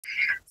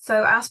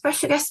So our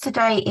special guest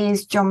today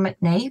is John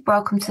McNee.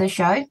 Welcome to the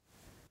show.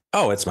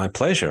 Oh, it's my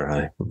pleasure.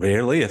 I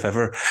rarely, if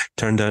ever,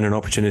 turn down an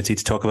opportunity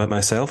to talk about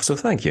myself, so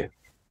thank you.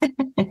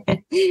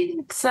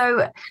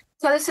 So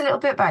tell us a little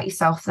bit about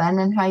yourself then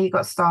and how you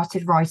got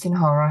started writing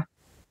horror.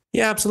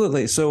 Yeah,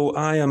 absolutely. So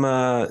I am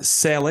a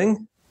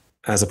selling,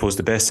 as opposed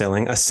to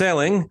best-selling, a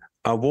selling,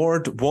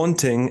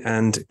 award-wanting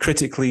and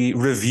critically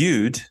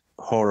reviewed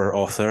horror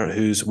author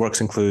whose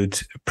works include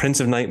Prince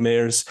of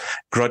Nightmares,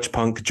 Grudge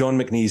Punk, John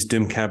McNee's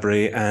Doom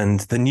Cabaret, and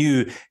the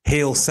new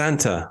Hail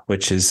Santa,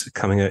 which is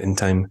coming out in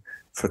time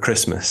for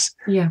Christmas.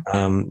 Yeah.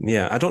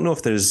 I don't know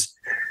if there was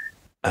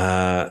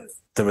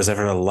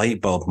ever a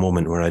light bulb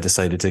moment where I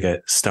decided to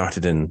get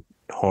started in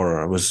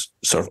horror. I was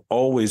sort of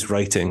always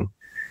writing.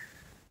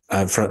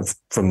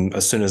 From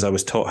as soon as I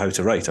was taught how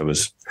to write, I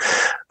was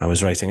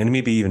writing, and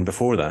maybe even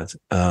before that.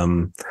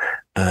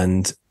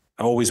 And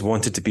I always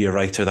wanted to be a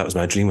writer. That was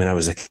my dream when I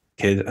was a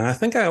kid. And I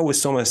think I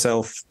always saw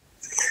myself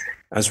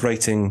as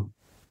writing,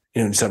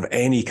 sort of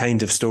any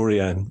kind of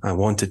story I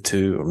wanted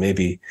to, or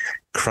maybe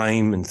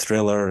crime and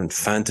thriller and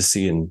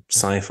fantasy and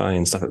sci-fi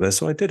and stuff like this.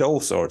 So I did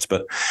all sorts,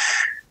 but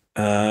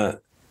no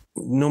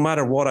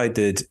matter what I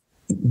did,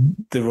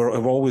 they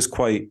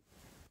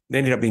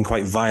ended up being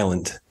quite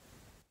violent,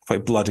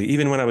 quite bloody,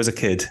 even when I was a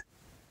kid.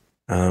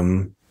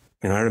 I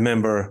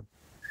remember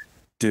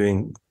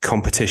doing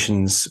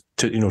competitions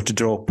to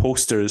draw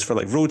posters for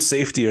like road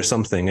safety or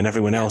something, and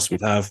everyone else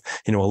would have,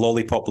 a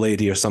lollipop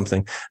lady or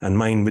something, and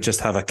mine would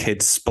just have a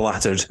kid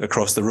splattered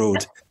across the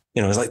road.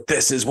 It's like,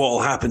 this is what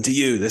will happen to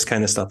you, this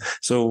kind of stuff.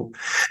 So,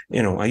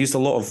 I used a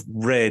lot of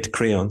red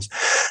crayons.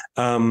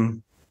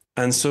 And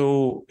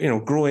so,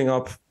 growing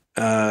up,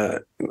 I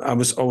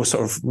was always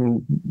sort of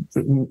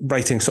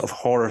writing sort of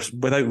horror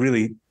without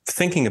really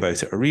thinking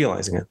about it or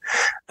realizing it.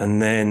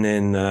 And then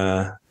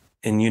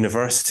in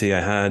university,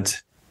 I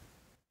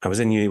was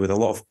in uni with a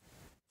lot of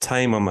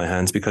time on my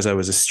hands because I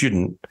was a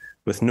student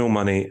with no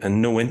money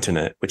and no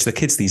internet, which the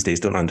kids these days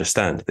don't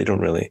understand. They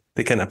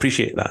can't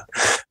appreciate that.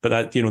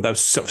 But that was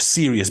sort of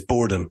serious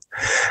boredom.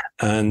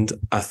 And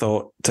I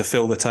thought to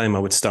fill the time, I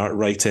would start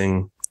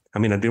writing. I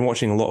mean, I'd been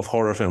watching a lot of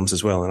horror films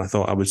as well, and I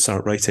thought I would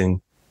start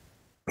writing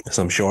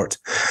some short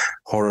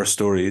horror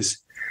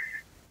stories,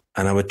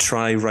 and I would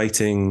try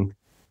writing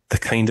the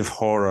kind of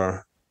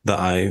horror that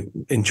I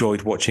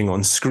enjoyed watching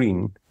on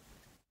screen.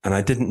 And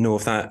I didn't know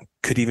if that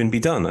could even be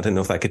done. I didn't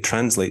know if that could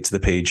translate to the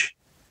page.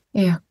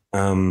 Yeah.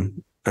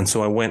 And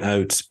so I went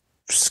out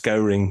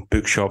scouring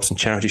bookshops and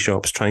charity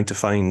shops, trying to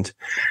find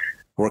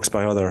works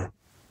by other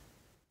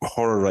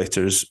horror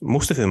writers,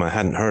 most of whom I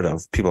hadn't heard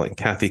of. People like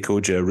Kathy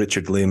Koja,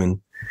 Richard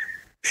Lehman,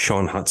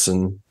 Sean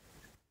Hudson,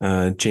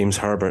 James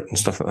Herbert and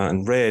stuff like that,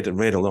 and read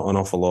an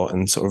awful lot,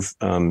 and sort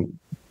of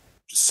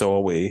saw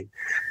a way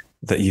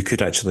that you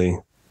could actually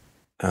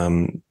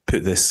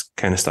put this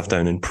kind of stuff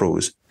down in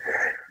prose.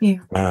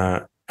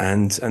 Yeah.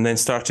 And then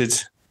started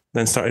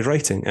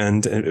writing,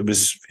 and it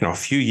was a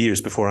few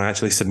years before I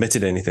actually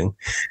submitted anything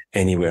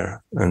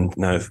anywhere. And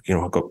now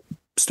I've got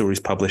stories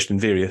published in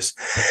various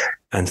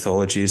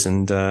anthologies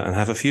and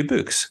have a few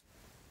books.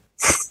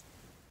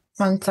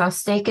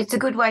 Fantastic. It's a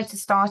good way to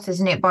start,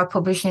 isn't it, by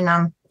publishing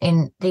them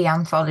in the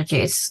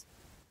anthologies?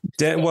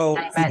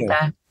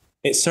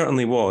 It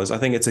certainly was. I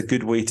think it's a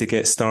good way to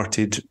get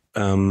started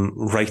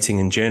writing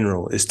in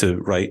general, is to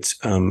write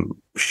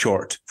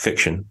short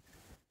fiction.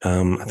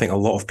 I think a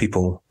lot of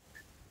people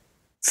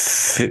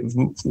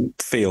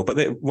fail, but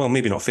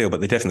maybe not fail,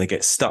 but they definitely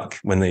get stuck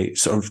when they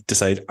sort of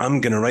decide, I'm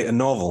going to write a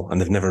novel,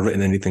 and they've never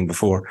written anything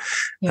before.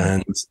 Yeah.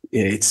 And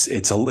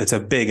it's a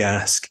big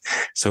ask.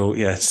 So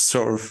yeah,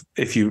 sort of,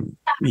 if you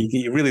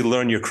really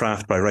learn your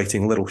craft by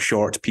writing little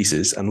short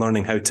pieces and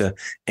learning how to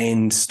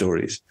end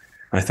stories,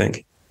 I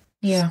think.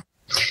 Yeah.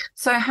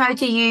 So where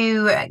do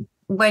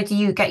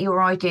you get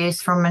your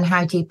ideas from, and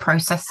how do you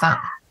process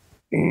that?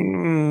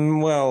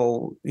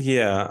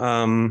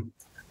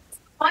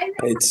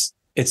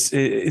 It's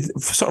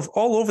sort of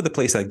all over the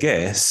place, I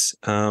guess.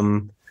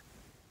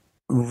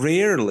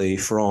 Rarely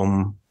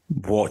from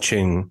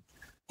watching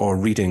or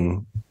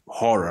reading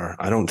horror.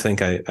 I don't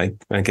think I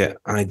get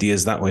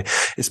ideas that way.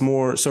 It's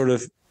more sort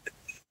of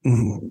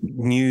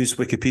news,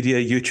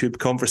 Wikipedia, YouTube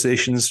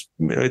conversations.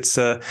 It's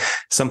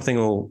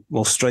something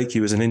will strike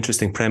you as an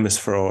interesting premise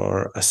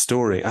for a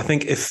story. I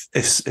think if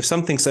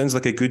something sounds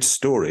like a good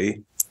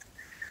story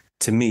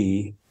to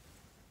me,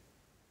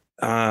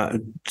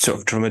 sort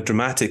of from a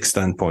dramatic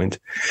standpoint,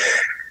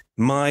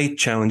 my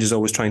challenge is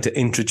always trying to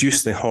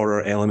introduce the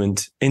horror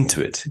element into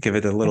it, give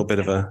it a little bit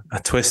of a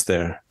twist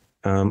there.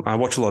 I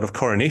watch a lot of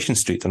Coronation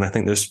Street, and I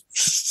think there's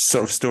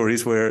sort of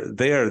stories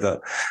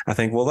that I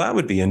think, well, that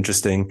would be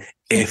interesting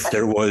if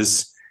there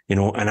was,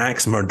 an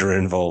axe murderer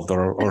involved,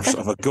 or sort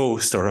of a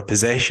ghost or a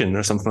possession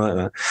or something like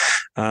that.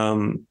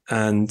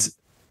 And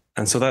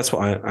so that's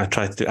what I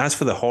try to do. As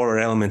for the horror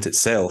element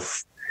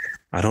itself,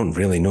 I don't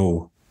really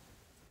know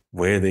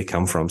where they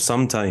come from.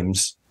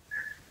 Sometimes,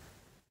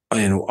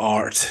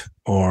 art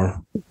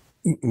or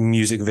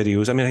music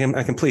videos. I mean,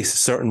 I can place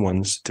certain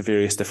ones to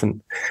various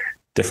different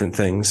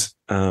things.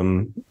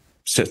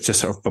 just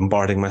sort of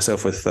bombarding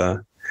myself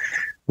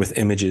with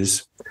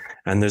images.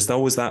 And there's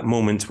always that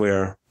moment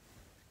where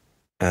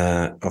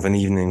of an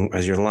evening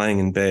as you're lying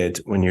in bed,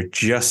 when you're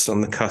just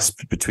on the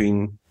cusp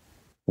between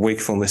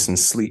wakefulness and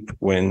sleep,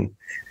 when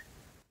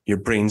your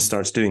brain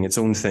starts doing its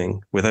own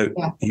thing without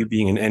you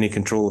being in any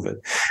control of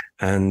it.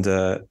 And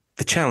the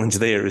challenge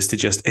there is to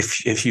just,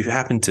 if you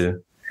happen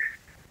to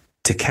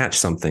catch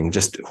something,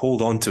 just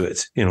hold on to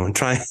it, and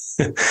try.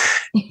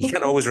 You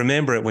can't always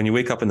remember it when you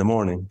wake up in the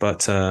morning,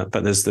 but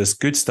there's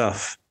good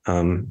stuff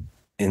in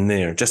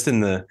there, just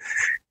in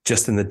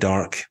the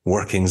dark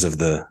workings of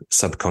the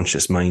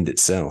subconscious mind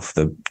itself.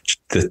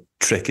 The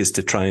trick is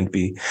to try and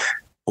be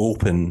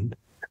open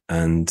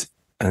and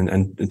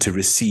to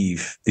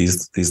receive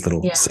these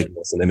little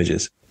signals and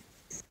images.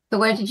 So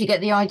where did you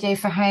get the idea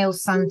for Hail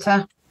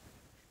Santa?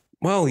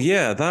 Well,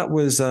 yeah, that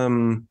was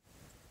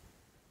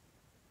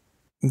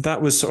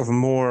sort of a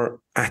more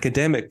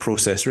academic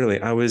process, really.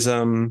 I was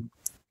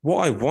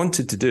what I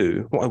wanted to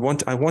do, I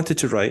wanted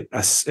to write.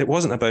 It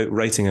wasn't about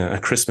writing a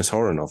Christmas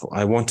horror novel.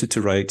 I wanted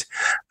to write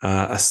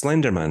a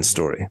Slender Man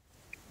story,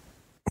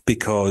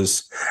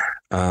 because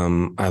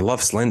I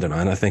love Slender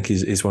Man. I think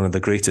he's one of the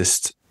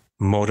greatest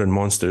modern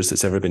monsters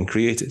that's ever been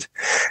created,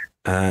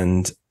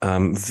 and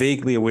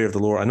vaguely aware of the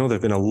lore. I know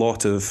there've been a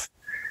lot of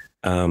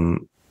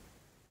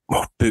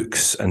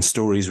books and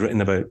stories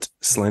written about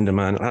Slender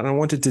Man, and I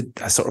wanted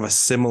a sort of a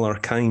similar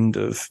kind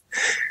of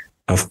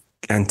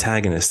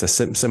antagonist, a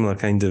similar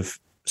kind of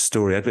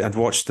story. I'd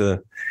watched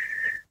the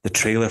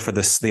trailer for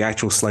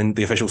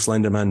the official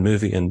Slender Man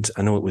movie, and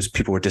I know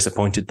people were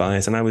disappointed by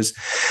it, and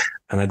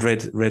I'd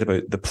read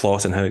about the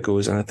plot and how it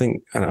goes, and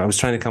I was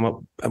trying to come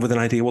up with an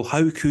idea. Well,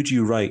 how could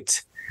you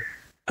write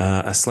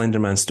a Slender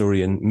Man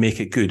story and make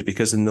it good?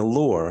 Because in the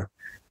lore,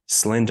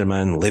 Slender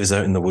Man lives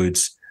out in the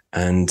woods,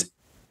 and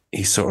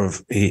he's sort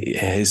of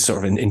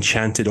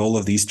enchanted all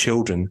of these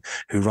children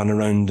who run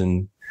around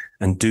and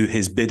do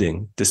his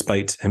bidding,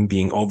 despite him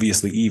being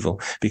obviously evil,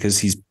 because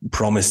he's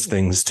promised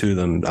things to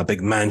them, a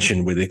big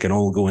mansion where they can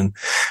all go and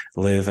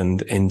live,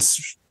 and in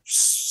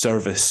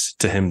service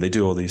to him, they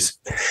do all these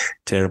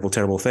terrible,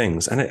 terrible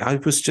things. And I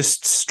was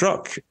just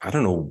struck. I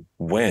don't know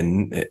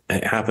when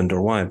it happened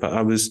or why, but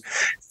I was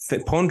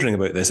pondering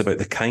about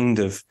the kind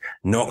of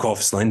knockoff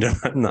Slender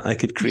Man that I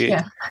could create.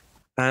 Yeah.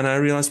 And I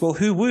realized, well,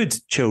 who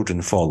would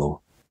children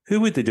follow? Who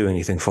would they do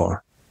anything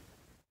for?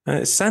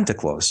 It's Santa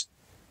Claus.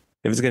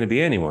 If it's going to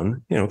be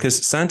anyone,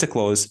 because Santa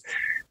Claus,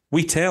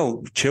 we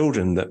tell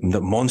children that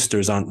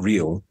monsters aren't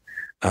real,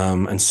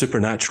 and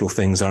supernatural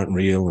things aren't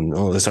real and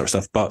all this sort of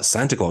stuff. But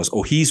Santa Claus,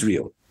 he's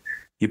real.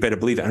 You better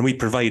believe it. And we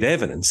provide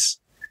evidence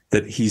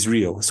that he's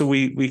real. So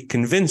we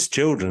convince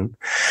children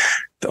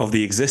of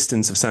the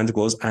existence of Santa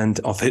Claus and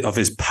of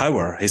his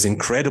power, his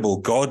incredible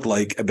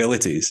godlike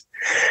abilities.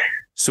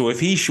 So if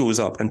he shows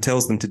up and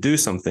tells them to do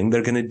something,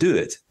 they're going to do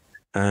it.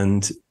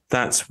 And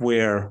that's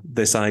where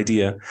this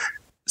idea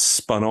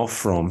spun off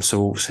from.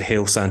 So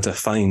Hail Santa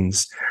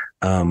finds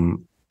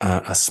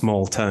a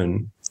small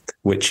town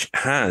which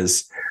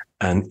has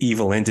an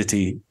evil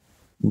entity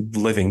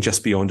living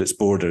just beyond its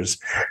borders,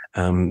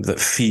 that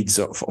feeds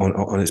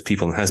on its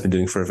people and has been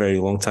doing for a very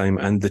long time.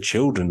 And the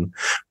children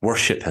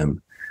worship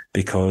him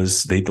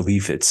because they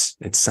believe it's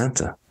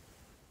Santa.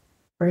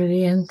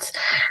 Brilliant.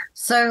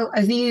 So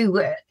have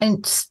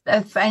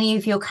any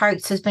of your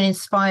characters been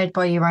inspired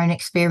by your own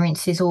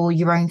experiences or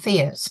your own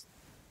fears?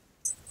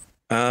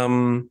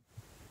 I'm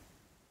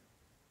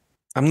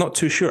not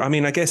too sure. I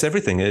mean, I guess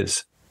everything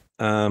is.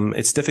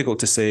 It's difficult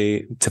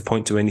to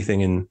point to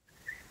anything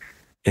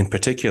in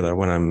particular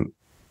when I'm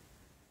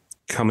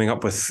coming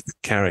up with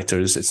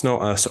characters. It's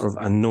not a sort of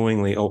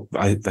unknowingly,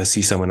 I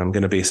see someone, I'm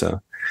going to base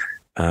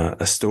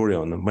a story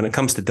on them. When it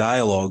comes to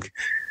dialogue,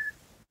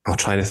 I'll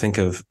try to think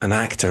of an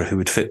actor who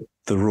would fit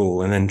the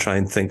role and then try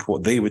and think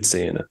what they would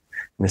say in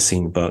a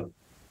scene. But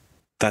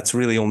that's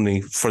really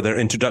only for their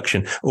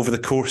introduction. Over the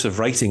course of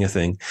writing a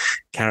thing,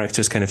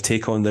 characters kind of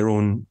take on their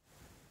own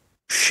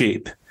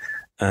shape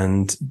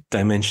and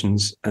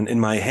dimensions. And in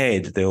my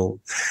head,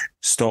 they'll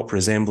stop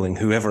resembling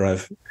whoever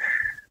I've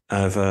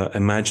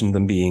imagined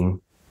them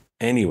being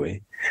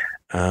anyway.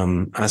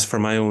 As for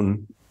my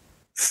own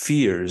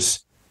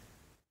fears,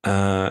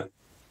 I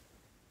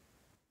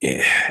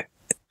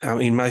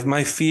mean,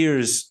 my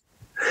fears,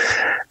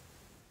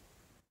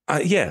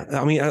 I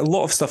mean, a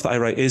lot of stuff that I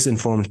write is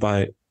informed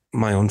by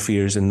my own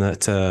fears, in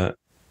that,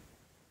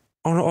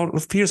 or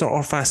fears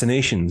or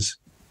fascinations,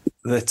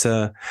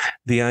 that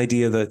the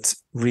idea that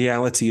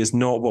reality is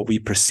not what we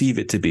perceive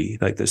it to be.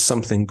 Like there's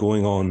something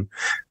going on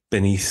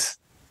beneath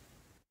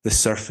the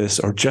surface,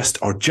 or just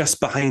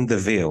behind the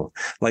veil.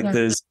 Like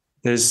there's,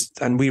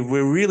 and we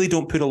really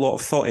don't put a lot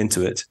of thought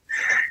into it.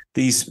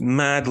 These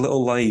mad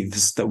little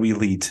lives that we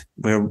lead,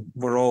 where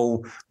we're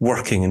all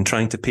working and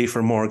trying to pay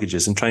for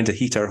mortgages and trying to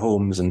heat our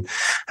homes and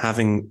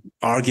having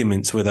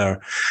arguments with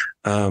our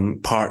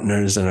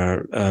partners and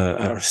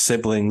our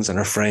siblings and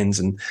our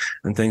friends and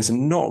things,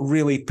 and not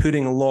really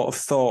putting a lot of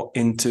thought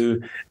into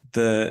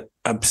the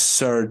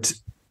absurd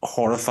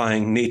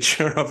horrifying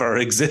nature of our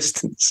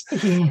existence.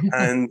 Yeah.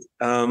 And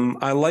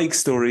I like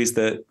stories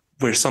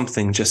where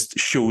something just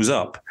shows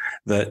up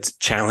that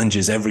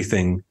challenges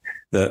everything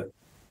that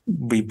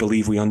we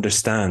believe we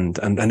understand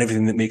and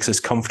everything that makes us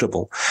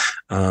comfortable,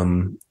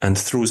 and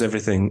throws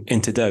everything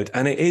into doubt.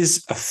 And it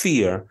is a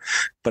fear,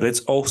 but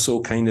it's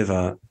also kind of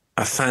a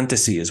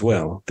fantasy as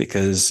well,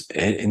 because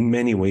in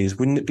many ways,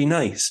 wouldn't it be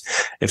nice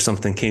if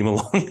something came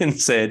along and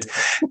said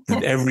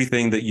that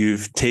everything that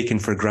you've taken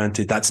for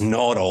granted, that's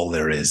not all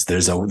there is.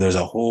 There's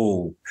a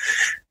whole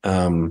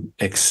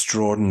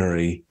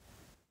extraordinary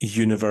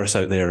universe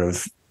out there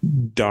of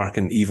dark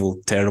and evil,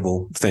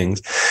 terrible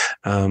things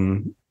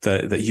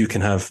that you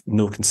can have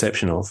no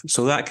conception of.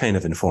 So that kind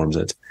of informs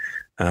it.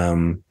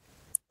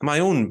 My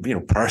own,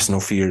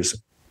 personal fears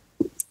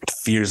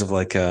of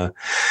like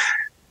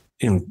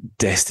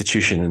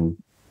destitution and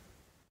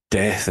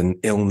death and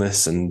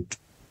illness and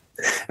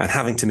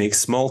having to make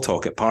small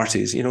talk at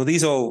parties.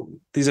 These are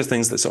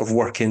things that sort of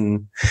work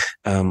in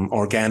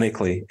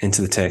organically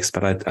into the text,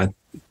 but I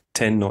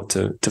tend not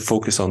to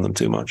focus on them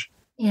too much.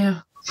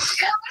 Yeah.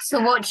 So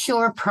what's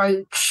your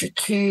approach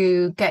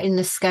to getting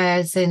the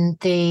scares in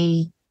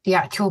the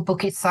actual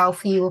book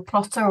itself? Are you a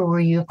plotter or are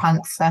you a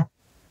pantser?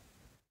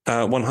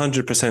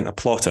 100% a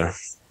plotter.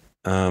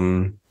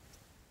 Going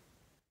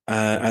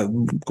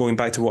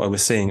back to what I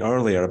was saying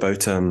earlier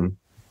about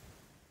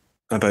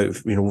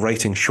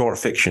writing short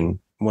fiction,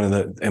 one of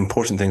the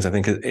important things I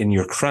think in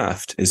your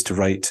craft is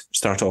to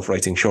start off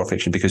writing short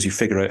fiction, because you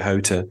figure out how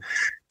to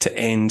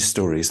end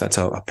stories. That's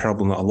a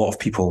problem that a lot of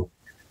people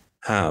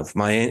have.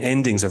 My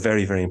endings are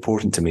very, very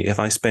important to me.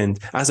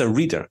 As a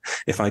reader,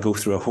 if I go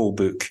through a whole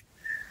book,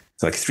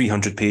 it's like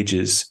 300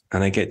 pages,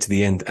 and I get to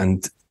the end,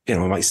 and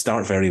I might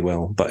start very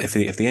well, but if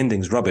the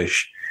ending's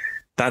rubbish,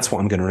 that's what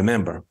I'm going to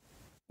remember.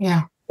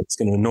 Yeah. It's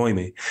going to annoy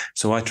me.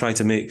 So I try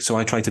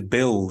to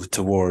build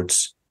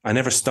towards, I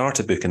never start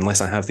a book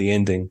unless I have the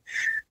ending,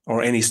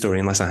 or any story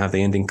unless I have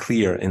the ending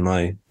clear in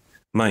my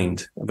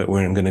mind about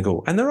where I'm going to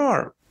go. And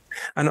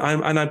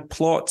I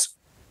plot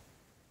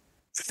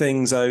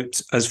things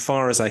out as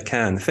far as I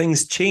can.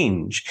 Things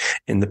change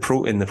in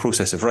the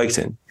process of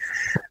writing.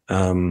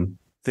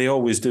 They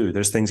always do.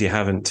 There's things you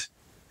haven't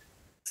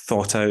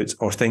thought out,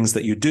 or things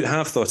that you do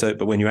have thought out,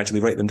 but when you actually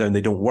write them down,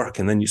 they don't work,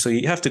 and then so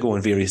you have to go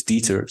on various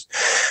detours.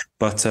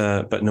 But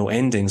no,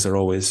 endings are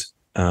always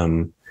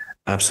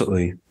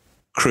absolutely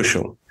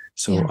crucial.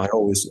 So yeah. I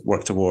always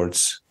work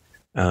towards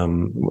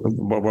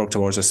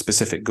a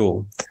specific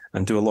goal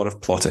and do a lot of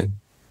plotting.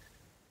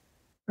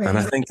 Right. And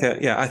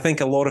I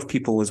think a lot of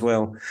people as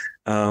well.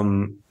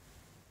 And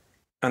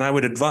I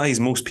would advise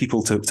most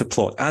people to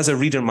plot. As a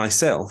reader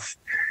myself,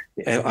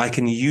 I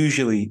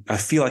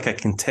feel like I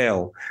can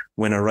tell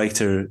when a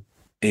writer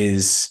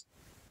is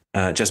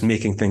just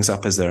making things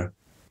up as they're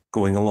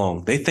going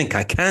along. They think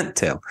I can't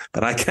tell,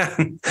 but I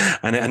can,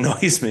 and it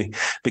annoys me,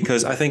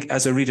 because I think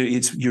as a reader,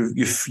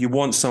 you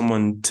want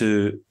someone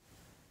to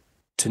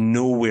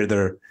know where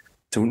they're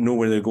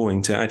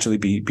going, to actually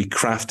be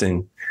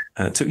crafting.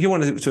 You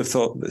want to have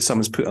thought that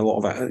someone's put a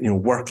lot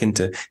of work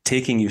into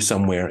taking you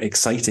somewhere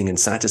exciting and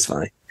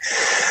satisfying.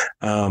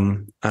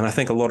 And I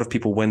think a lot of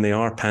people, when they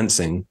are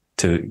pantsing,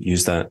 to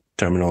use that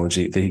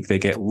terminology, they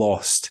get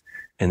lost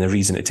in the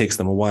reason. It takes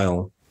them a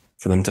while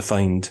for them to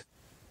find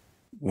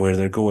where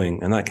they're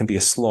going, and that can be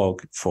a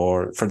slog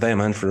for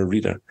them and for a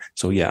reader.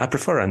 So yeah, I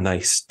prefer a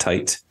nice,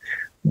 tight,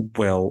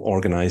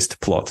 well-organized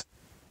plot.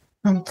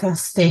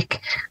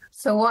 Fantastic.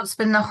 So what's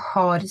been the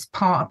hardest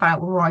part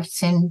about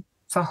writing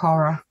for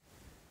horror?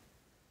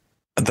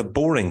 The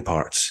boring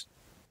parts.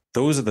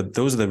 Those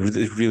are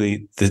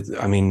really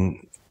I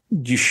mean,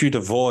 you should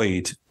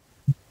avoid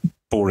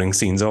boring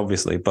scenes,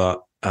 obviously,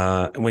 but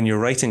when you're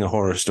writing a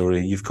horror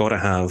story, you've got to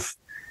have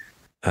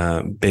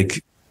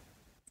big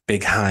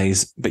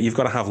highs, but you've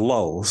got to have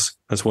lulls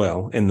as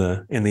well in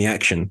the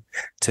action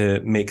to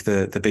make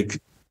the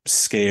big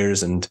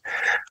scares and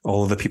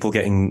all of the people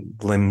getting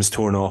limbs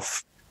torn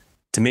off.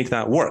 To make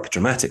that work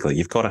dramatically,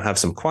 you've got to have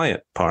some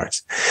quiet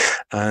parts,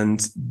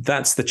 and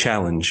that's the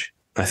challenge.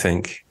 I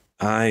think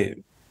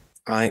I'm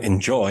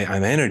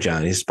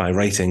energized by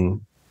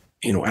writing,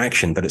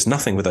 action, but it's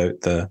nothing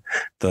without the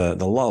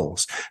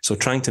lulls. So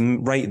trying to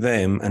write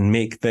them and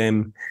make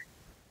them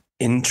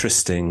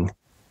interesting,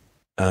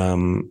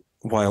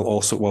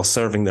 while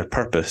serving their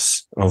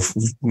purpose of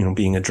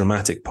being a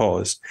dramatic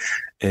pause,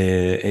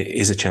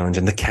 is a challenge.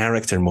 And the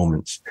character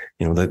moments,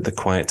 the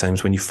quiet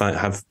times when you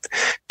have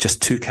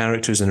just two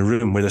characters in a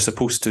room where they're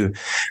supposed to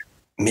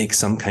make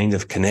some kind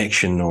of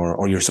connection,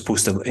 or you're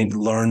supposed to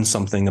learn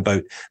something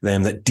about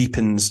them that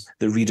deepens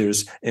the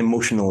reader's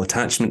emotional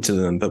attachment to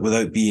them, but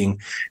without being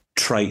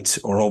trite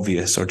or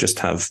obvious, or just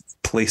have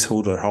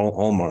placeholder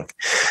hallmark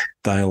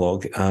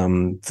dialogue.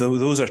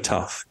 Those are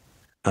tough.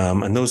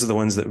 And those are the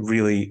ones that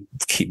really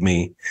keep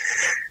me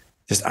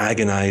just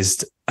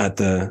agonized at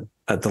the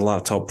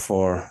laptop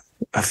for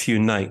a few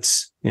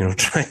nights,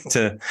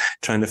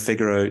 trying to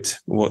figure out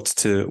what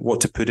to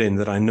put in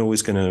that I know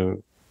is going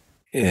to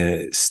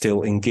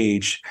still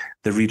engage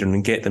the reader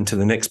and get them to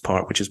the next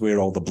part, which is where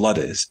all the blood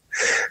is.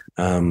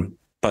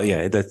 But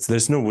yeah,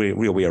 there's no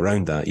real way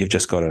around that. You've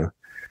just got to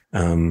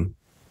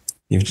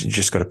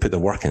put the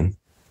work in.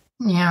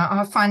 Yeah,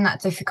 I find that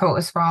difficult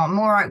as well. I'm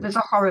all right with the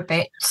horror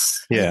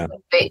bits,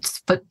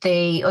 but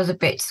the other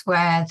bits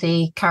where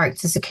the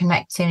characters are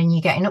connecting and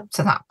you're getting up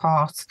to that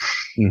part,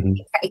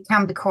 it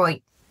can be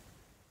quite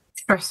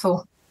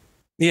stressful.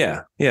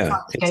 Yeah.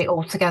 To get it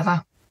all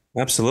together.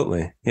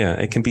 Absolutely. Yeah,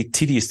 it can be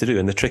tedious to do,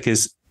 and the trick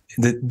is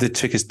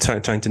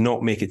trying to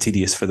not make it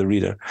tedious for the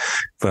reader.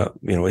 But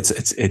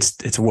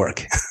it's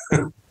work.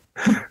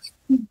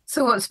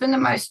 So, what's been the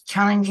most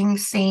challenging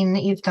scene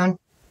that you've done?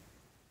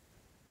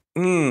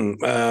 It'll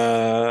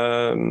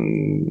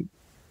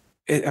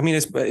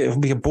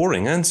be a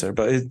boring answer,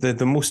 but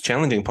the most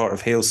challenging part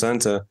of Hail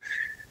Santa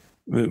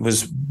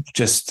was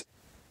just,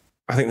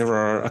 I think there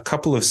are a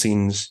couple of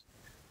scenes.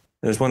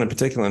 There's one in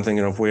particular I'm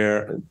thinking of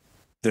where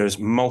there's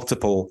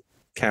multiple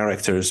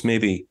characters,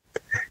 maybe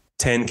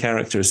 10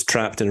 characters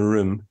trapped in a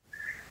room,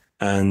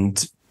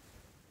 and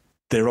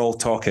they're all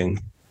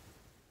talking,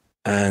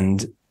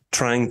 and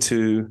trying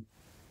to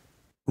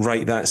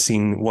write that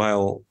scene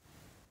while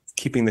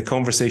keeping the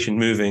conversation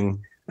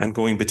moving and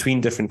going between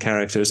different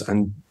characters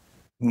and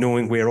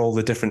knowing where all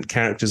the different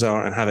characters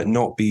are, and have it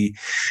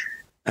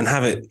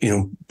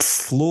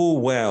flow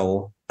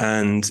well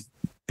and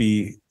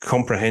be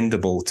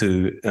comprehensible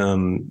to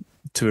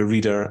a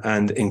reader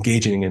and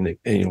engaging and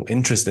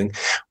interesting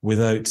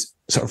without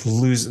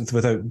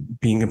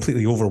being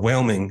completely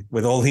overwhelming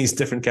with all these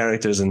different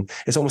characters. And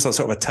it's almost like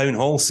sort of a town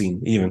hall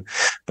scene even,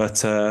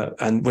 but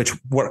and which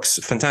works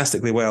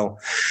fantastically well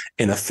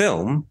in a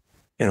film,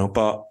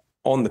 but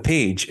on the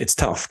page it's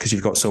tough because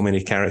you've got so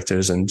many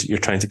characters and you're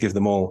trying to give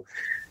them all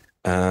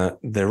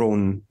their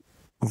own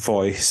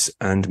voice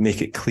and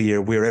make it clear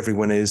where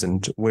everyone is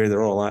and where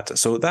they're all at.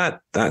 So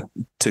that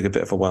took a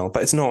bit of a while,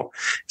 but it's not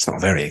a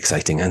very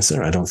exciting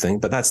answer, I don't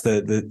think. But that's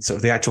the sort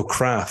of the actual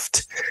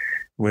craft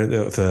where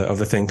of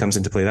the thing comes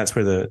into play. That's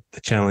where the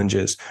challenge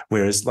is.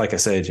 Whereas, like I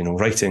said,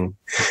 writing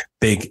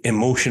big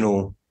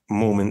emotional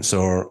moments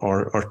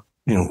or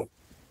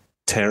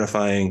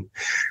terrifying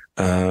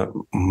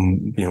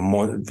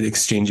the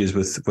exchanges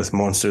with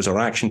monsters or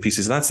action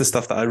pieces, that's the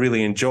stuff that I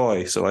really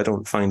enjoy. So I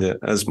don't find it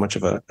as much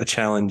of a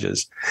challenge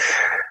as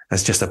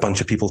just a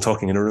bunch of people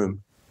talking in a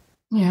room.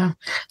 Yeah.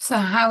 So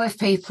how have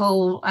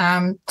people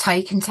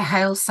taken to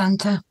Hail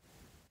Santa?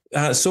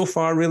 So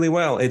far, really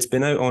well. It's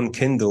been out on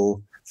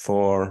Kindle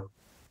for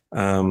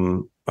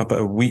about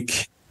a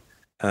week.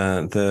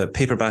 The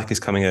paperback is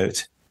coming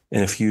out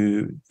in a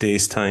few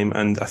days' time,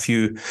 and a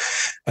few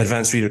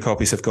advanced reader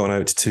copies have gone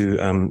out to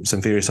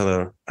some various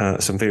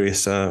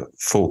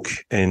folk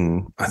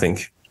in, I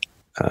think,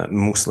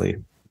 mostly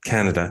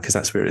Canada, because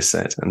that's where it's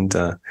set, and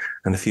a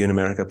few in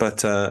America.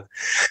 But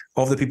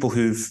of the people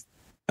who've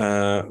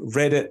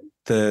read it,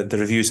 the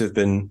reviews have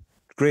been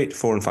great,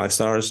 4 and 5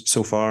 stars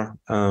so far.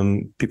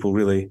 People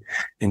really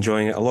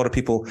enjoying it. A lot of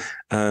people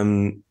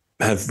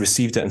have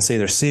received it and say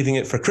they're saving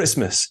it for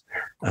Christmas,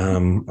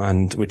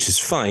 and which is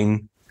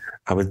fine.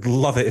 I would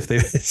love it if they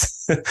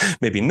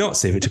maybe not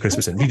save it to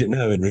Christmas and read it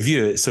now and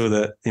review it so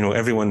that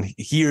everyone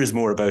hears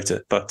more about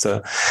it. But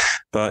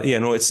yeah,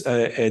 no, it's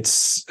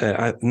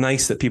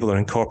nice that people are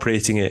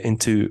incorporating it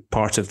into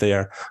part of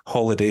their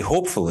holiday.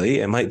 Hopefully,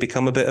 it might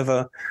become a bit of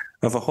a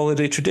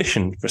holiday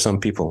tradition for some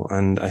people.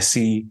 And I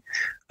see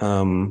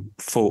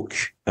folk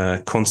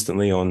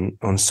constantly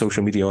on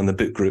social media, on the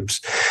book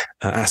groups,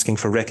 asking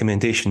for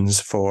recommendations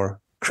for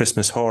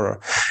Christmas horror.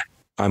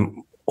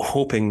 I'm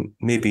hoping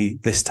maybe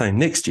this time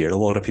next year, a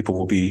lot of people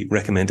will be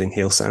recommending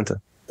Hail Santa.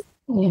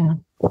 Yeah.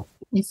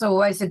 It's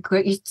always a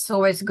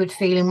good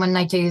feeling when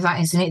they do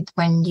that, isn't it?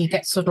 When you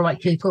get sort of like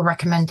people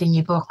recommending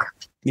your book.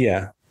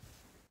 Yeah.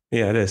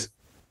 Yeah, it is.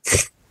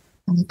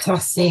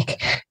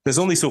 Fantastic. There's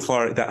only so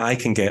far that I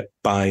can get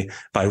by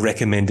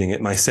recommending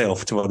it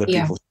myself to other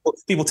people.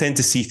 People tend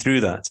to see through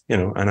that,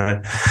 and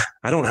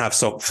I don't have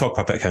sock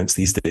puppet accounts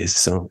these days,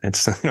 so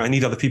it's I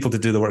need other people to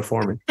do the work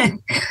for me.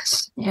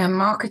 Yeah,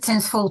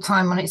 marketing's full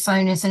time on its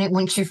own, isn't it?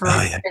 Once you've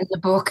written the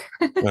book.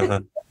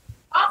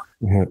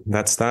 Yeah,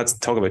 that's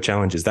talk about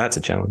challenges. That's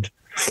a challenge.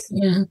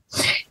 Yeah.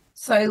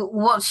 So,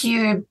 what's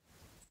your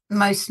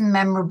most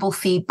memorable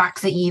feedback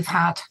that you've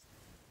had?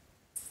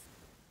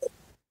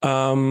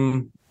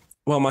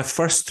 Well, my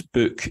first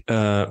book,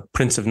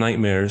 Prince of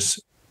Nightmares,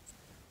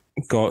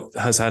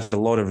 has had a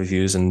lot of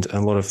reviews and a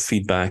lot of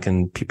feedback,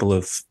 and people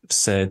have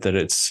said that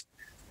it's.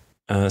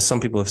 Some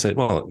people have said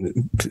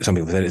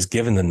it's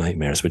given them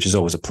nightmares, which is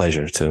always a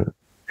pleasure to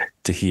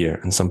hear,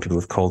 and some people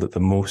have called it the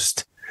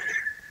most,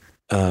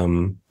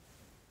 the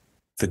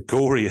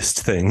goriest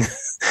thing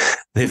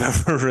they've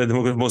ever read,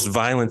 the most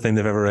violent thing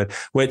they've ever read,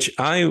 which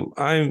I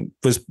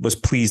was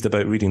pleased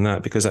about reading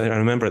that, because I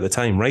remember at the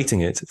time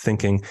writing it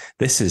thinking,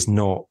 this is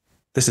not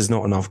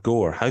enough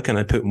gore. How can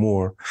I put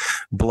more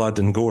blood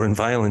and gore and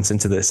violence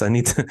into this? I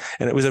need to,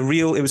 and it was a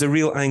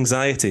real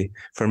anxiety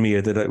for me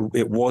that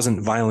it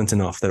wasn't violent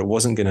enough, that it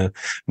wasn't going to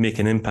make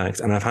an impact.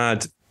 And I've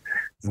had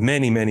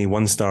many, many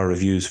 1-star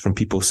reviews from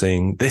people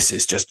saying, this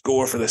is just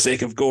gore for the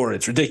sake of gore.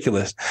 It's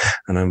ridiculous.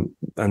 And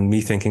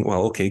me thinking,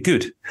 well, okay,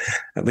 good.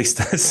 At least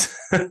that's,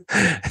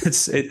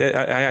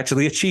 I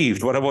actually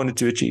achieved what I wanted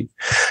to achieve.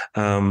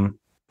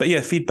 But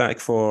yeah, feedback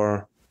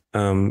for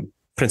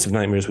Prince of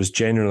Nightmares was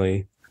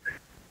generally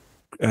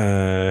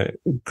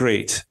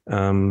great.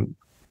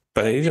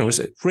 But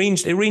it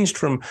ranged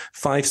from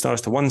 5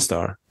 stars to 1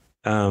 star.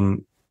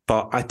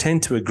 But I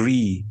tend to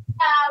agree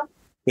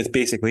with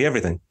basically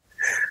everything.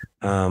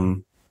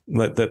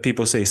 That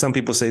people say. Some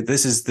people say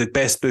this is the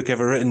best book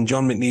ever written.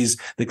 John McNee's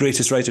the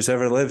greatest writer who's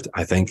ever lived.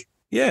 I think,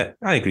 yeah,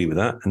 I agree with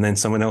that. And then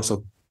someone else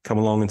will come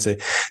along and say,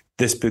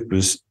 this book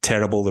was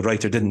terrible. The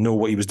writer didn't know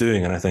what he was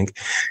doing. And I think,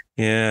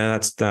 yeah,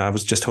 I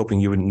was just hoping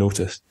you wouldn't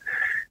notice.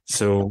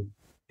 So,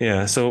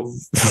 yeah, so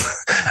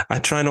I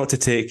try not to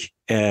take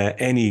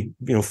any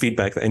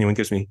feedback that anyone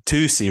gives me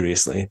too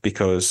seriously,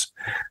 because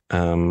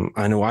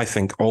I know I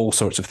think all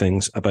sorts of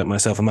things about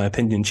myself, and my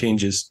opinion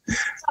changes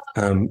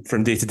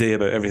from day to day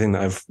about everything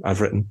that I've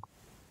written.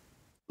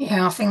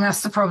 Yeah, I think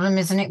that's the problem,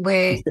 isn't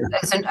it?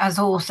 As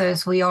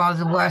authors, we are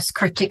the worst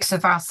critics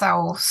of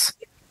ourselves.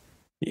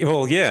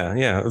 Well,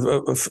 yeah.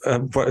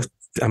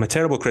 I'm a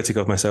terrible critic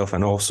of myself,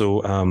 and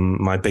also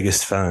my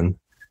biggest fan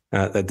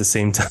at the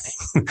same time.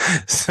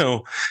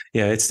 So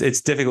yeah,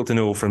 it's difficult to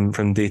know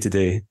from day to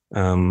day.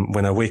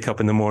 When I wake up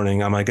in the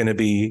morning, am I going to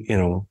be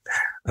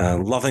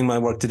loving my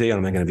work today, or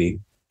am I going to be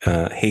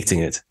hating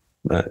it?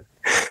 But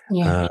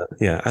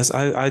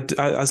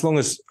as long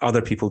as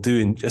other people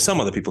do, some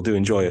other people do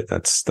enjoy it,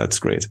 that's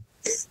great.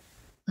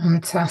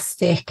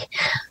 Fantastic.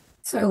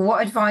 So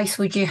what advice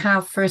would you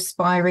have for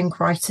aspiring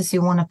writers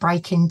who want to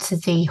break into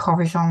the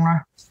horror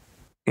genre?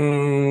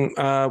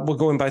 Well,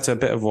 going back to a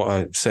bit of what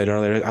I said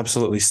earlier,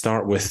 absolutely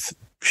start with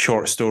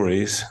short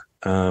stories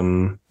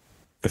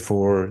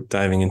before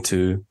diving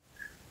into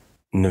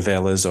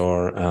novellas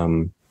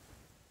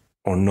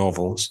or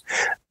novels.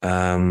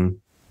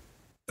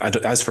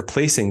 As for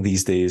placing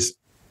these days,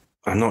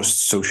 I'm not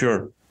so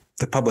sure.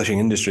 The publishing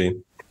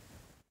industry,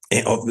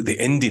 the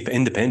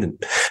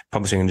independent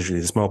publishing industry,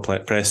 the small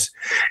press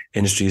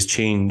industry has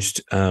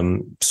changed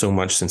so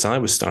much since I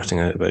was starting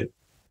out about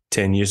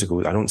 10 years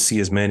ago. I don't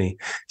see as many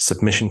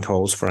submission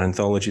calls for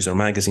anthologies or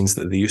magazines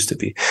that they used to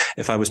be.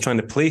 If I was trying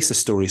to place a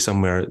story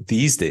somewhere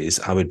these days,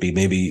 I would be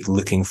maybe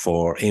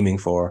aiming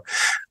for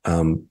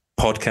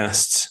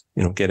podcasts,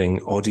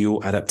 getting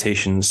audio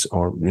adaptations,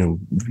 or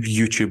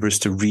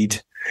YouTubers to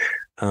read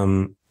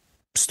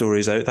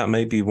stories out. That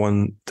might be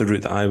the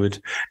route that I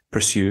would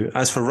pursue.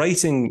 As for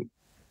writing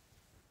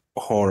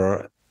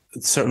horror,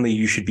 certainly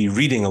you should be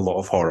reading a lot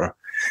of horror,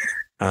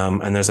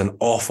 and there's an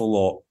awful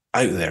lot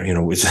out there,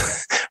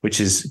 which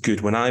is good.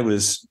 When I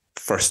was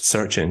first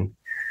searching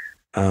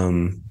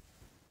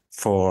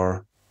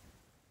for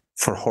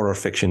horror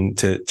fiction,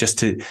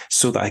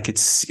 so that I could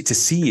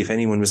see if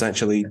anyone was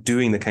actually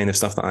doing the kind of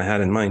stuff that I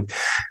had in mind,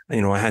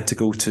 I had to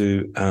go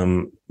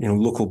to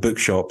local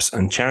bookshops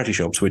and charity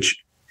shops,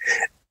 which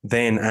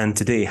then and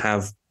today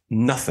have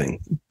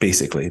nothing.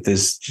 Basically,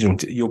 there's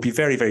you'll be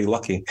very, very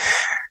lucky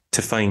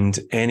to find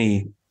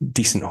any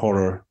decent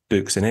horror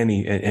books in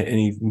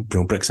any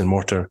bricks and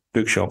mortar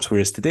bookshops.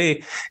 Whereas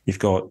today, you've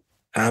got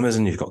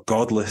Amazon, you've got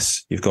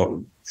Godless, you've got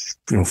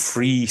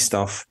free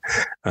stuff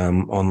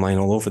online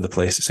all over the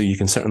place. So you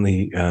can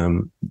certainly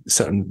the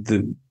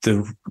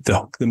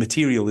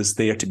material is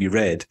there to be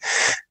read.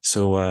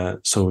 So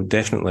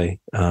definitely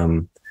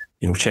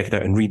check it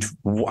out and read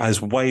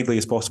as widely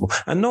as possible,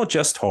 and not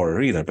just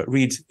horror either, but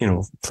read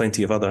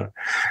plenty of other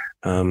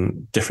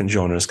different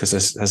genres, because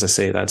as I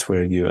say, that's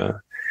where you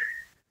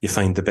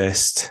find the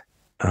best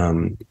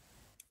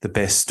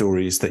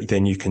stories that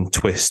then you can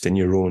twist in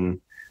your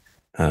own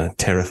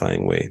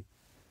terrifying way.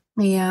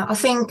 Yeah, I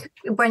think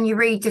when you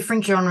read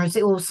different genres,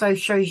 it also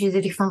shows you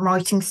the different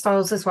writing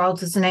styles as well,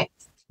 doesn't it?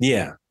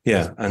 Yeah,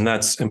 and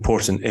that's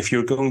important. If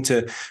you're going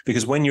to,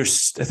 because when you're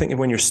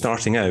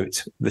starting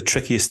out, the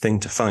trickiest thing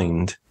to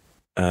find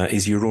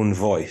is your own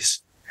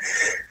voice,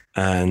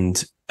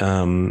 and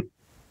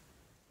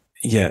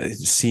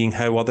seeing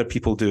how other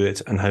people do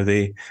it and how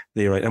they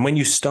write. And when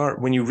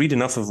you read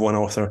enough of one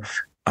author,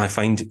 I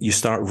find you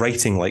start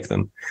writing like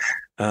them,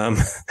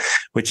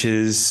 which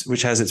has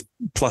its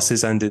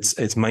pluses and its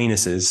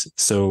minuses.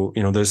 So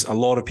there's a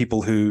lot of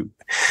people who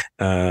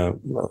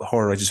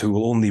horror writers who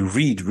will only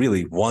read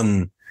really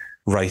one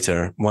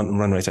writer,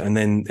 and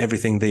then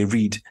everything they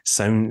read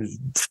sounds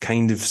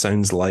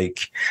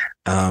like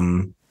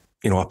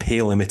a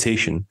pale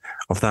imitation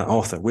of that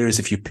author. Whereas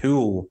if you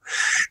pull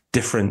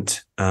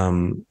different,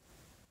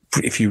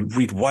 if you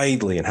read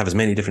widely and have as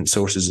many different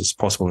sources as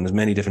possible and as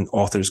many different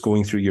authors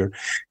going through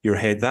your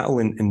head, that'll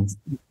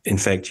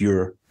infect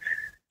your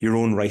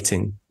own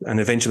writing.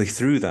 And eventually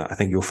through that, I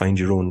think you'll find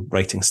your own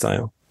writing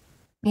style.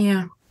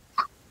 Yeah.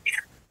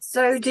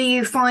 So do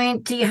you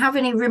have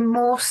any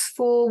remorse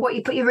for what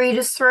you put your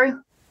readers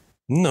through?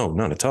 No,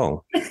 not at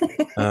all.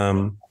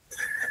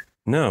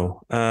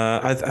 No,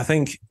 I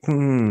think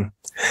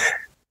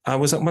I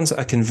was once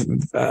at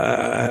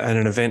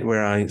an event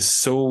where I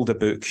sold a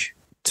book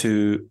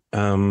to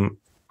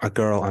a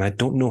girl, and I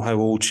don't know how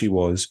old she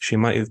was. She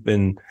might have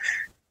been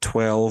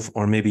 12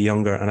 or maybe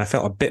younger, and I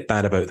felt a bit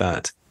bad about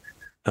that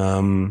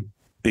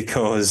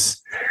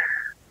because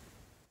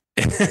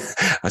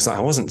I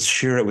wasn't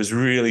sure it was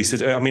really.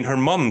 I mean, her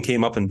mum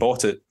came up and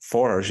bought it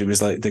for her. She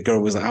was like, the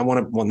girl was like, I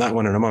want that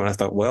one, and her mum. And I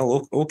thought,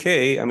 well,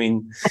 okay. I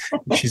mean,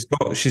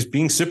 she's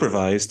being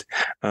supervised,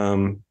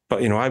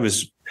 but I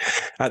was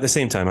at the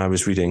same time I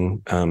was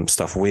reading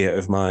stuff way out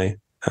of my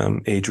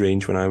age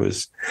range when I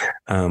was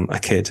a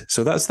kid.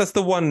 So that's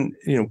the one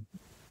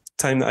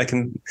time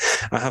that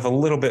I have a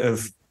little bit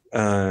of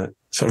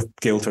sort of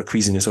guilt or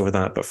queasiness over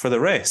that. But for the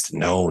rest,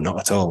 no, not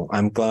at all.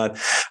 I'm glad.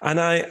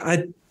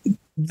 And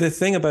the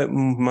thing about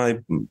my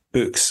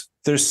books,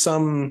 there's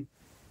some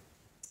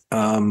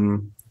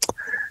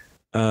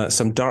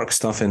dark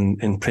stuff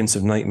in Prince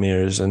of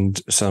Nightmares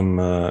and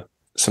some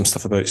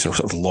stuff about sort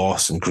of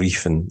loss and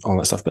grief and all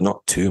that stuff, but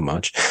not too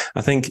much.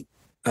 I think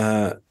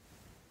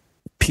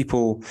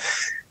people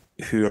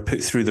who are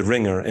put through the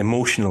ringer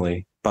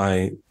emotionally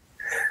by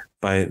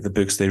the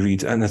books they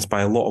read, and it's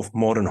by a lot of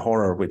modern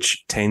horror,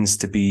 which tends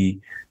to be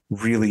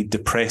really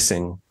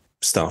depressing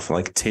stuff,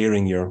 like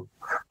tearing your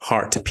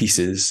heart to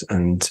pieces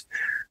and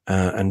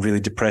really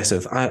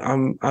depressive.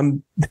 I'm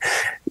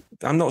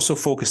not so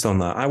focused on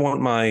that. I want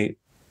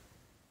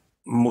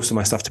most of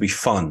my stuff to be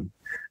fun.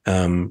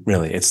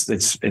 Really,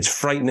 it's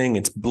frightening,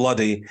 it's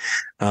bloody,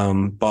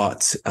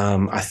 but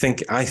I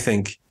think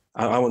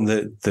I want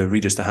the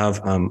readers to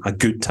have a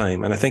good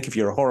time, and I think if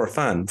you're a horror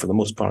fan, for the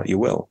most part, you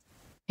will.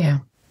 Yeah,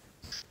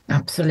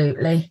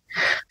 absolutely.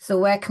 So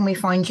where can we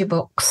find your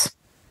books?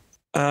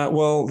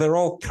 Well, they're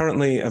all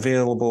currently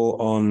available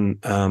on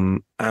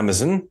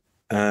Amazon,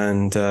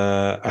 and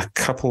a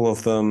couple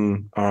of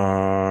them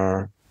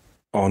are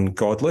on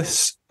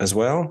Godless as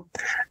well.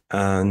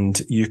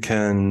 And you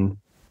can,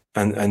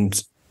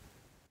 and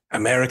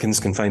Americans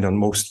can find on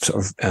most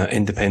sort of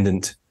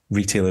independent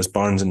retailers,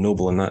 Barnes and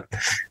Noble, and that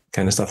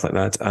kind of stuff like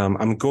that.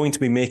 I'm going to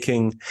be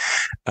making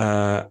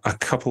I'm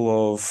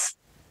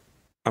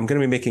going to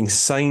be making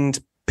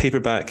signed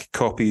paperback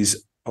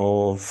copies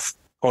of,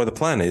 or the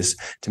plan is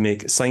to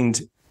make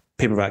signed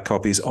paperback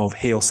copies of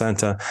Hail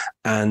Santa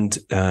and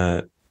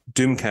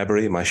Doom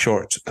Cabaret, my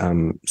short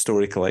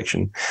story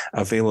collection,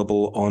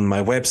 available on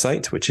my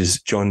website, which is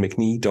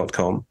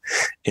johnmcnee.com,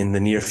 in the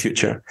near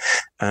future.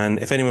 And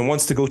if anyone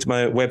wants to go to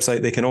my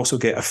website, they can also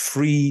get a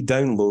free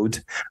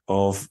download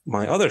of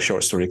my other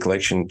short story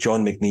collection,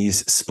 John McNee's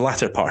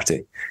Splatter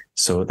Party.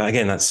 So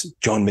again, that's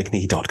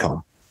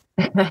johnmcnee.com.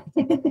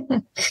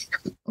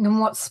 And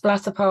what's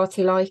Splatter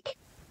Party like?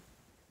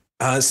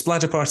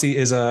 Splatter Party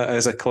is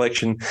a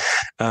collection.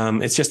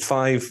 It's just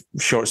 5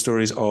 short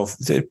stories of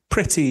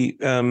pretty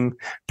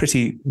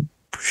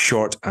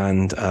short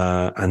and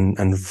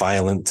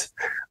violent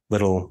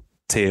little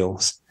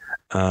tales,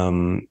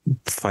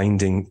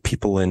 finding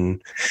people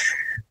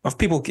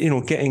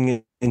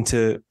getting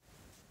into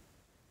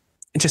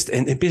just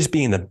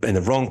being in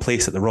the wrong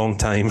place at the wrong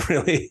time,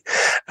 really,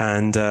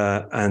 and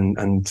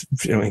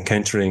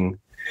encountering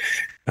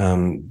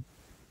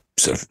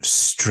sort of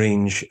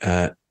strange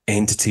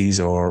entities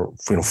or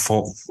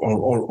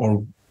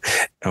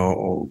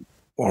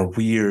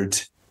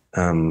weird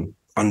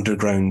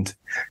underground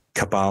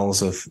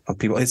cabals of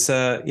people. It's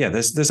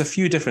there's a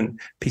few different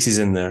pieces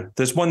in there.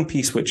 There's one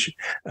piece which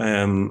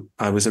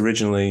I was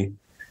originally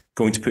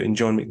going to put in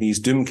John McNee's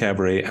Doom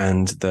Cabaret,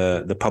 and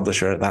the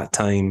publisher at that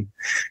time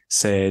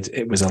said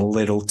it was a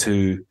little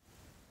too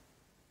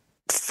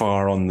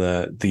far on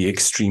the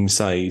extreme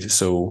side,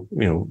 so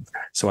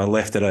I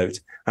left it out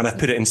and I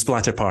put it in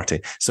Splatter Party.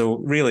 So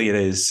really it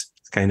is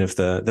kind of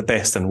the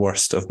best and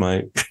worst of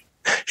my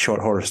short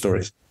horror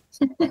stories.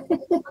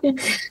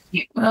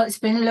 Well, it's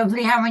been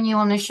lovely having you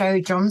on the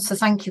show, John, so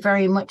thank you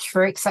very much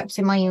for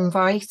accepting my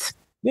invite.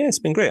 Yeah, it's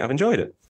been great. I've enjoyed it.